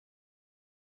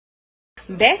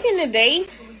Back in the day,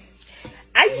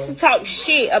 I used to talk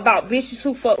shit about bitches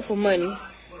who fuck for money.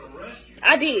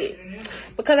 I did.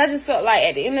 Because I just felt like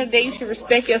at the end of the day, you should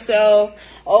respect yourself.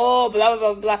 Oh, blah,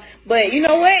 blah, blah, blah. But you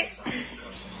know what?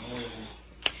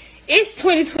 It's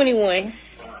 2021.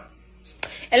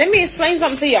 And let me explain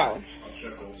something to y'all.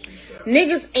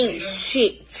 Niggas ain't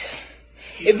shit.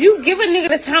 If you give a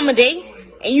nigga the time of day,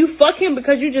 and you fuck him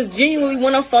because you just genuinely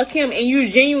want to fuck him, and you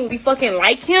genuinely fucking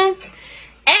like him,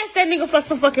 ask that nigga for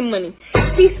some fucking money.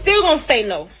 He's still gonna say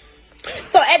no.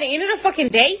 So at the end of the fucking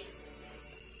day,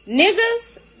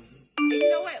 niggas, you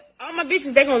know what? All my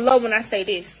bitches, they gonna love when I say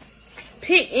this.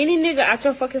 Pick any nigga out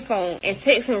your fucking phone and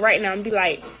text him right now and be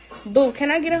like, boo,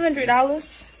 can I get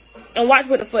 $100? And watch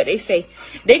what the fuck they say.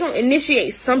 They gonna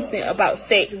initiate something about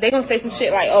sex. They gonna say some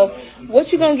shit like, oh,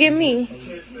 what you gonna give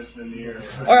me?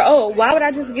 Or, oh, why would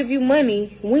I just give you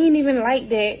money? We ain't even like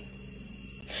that.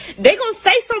 They gonna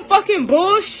say some fucking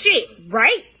bullshit,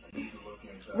 right?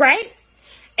 Right?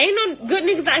 Ain't no good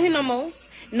niggas out here no more.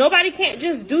 Nobody can't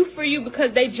just do for you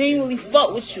because they genuinely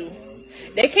fuck with you.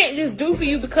 They can't just do for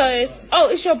you because, oh,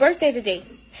 it's your birthday today.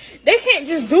 They can't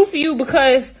just do for you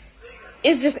because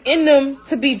it's just in them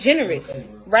to be generous,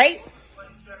 right?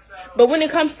 But when it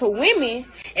comes to women,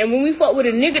 and when we fuck with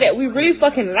a nigga that we really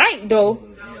fucking like, though,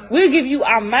 we'll give you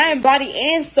our mind, body,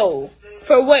 and soul.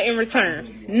 For what in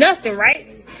return? Nothing,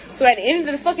 right? So at the end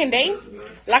of the fucking day,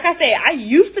 like I said, I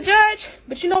used to judge,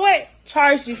 but you know what?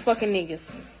 Charge these fucking niggas.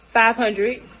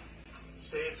 500,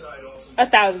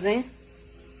 1,000.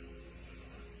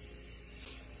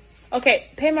 Okay,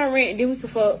 pay my rent, then we can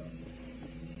fuck.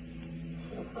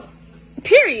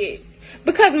 Period.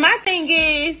 Because my thing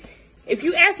is, if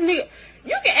you ask a nigga,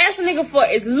 you can ask a nigga for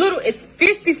as little as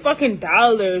 $50 fucking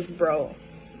dollars, bro.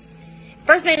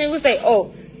 First thing they would say,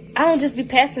 oh, I don't just be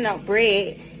passing out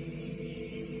bread.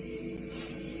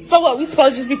 So what, we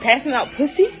supposed to just be passing out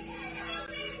pussy?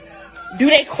 Do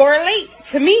they correlate?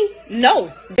 To me,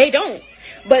 no, they don't.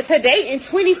 But today in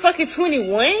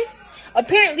 2021,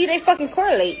 apparently they fucking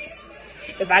correlate.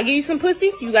 If I give you some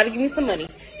pussy, you gotta give me some money.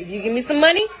 If you give me some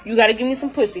money, you gotta give me some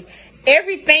pussy.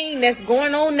 Everything that's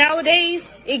going on nowadays,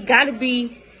 it gotta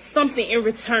be something in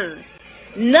return.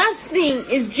 Nothing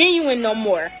is genuine no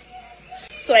more.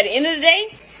 So at the end of the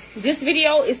day, this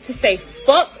video is to say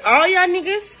fuck all y'all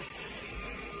niggas.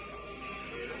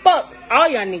 Fuck all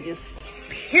y'all niggas.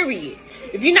 Period.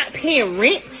 If you're not paying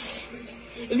rent,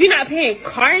 if you're not paying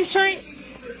car insurance,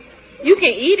 you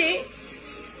can eat it,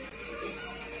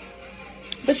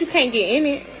 but you can't get in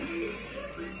it.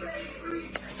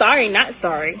 Sorry, not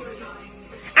sorry.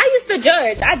 I used to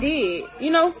judge. I did. You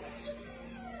know,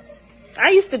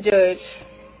 I used to judge.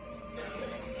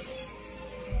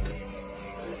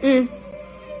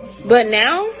 But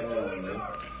now,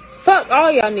 fuck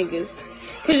all y'all niggas.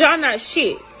 Cause y'all not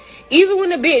shit. Even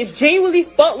when a bitch genuinely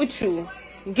fuck with you,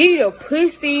 give you a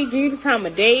pussy, give you the time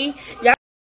of day, y'all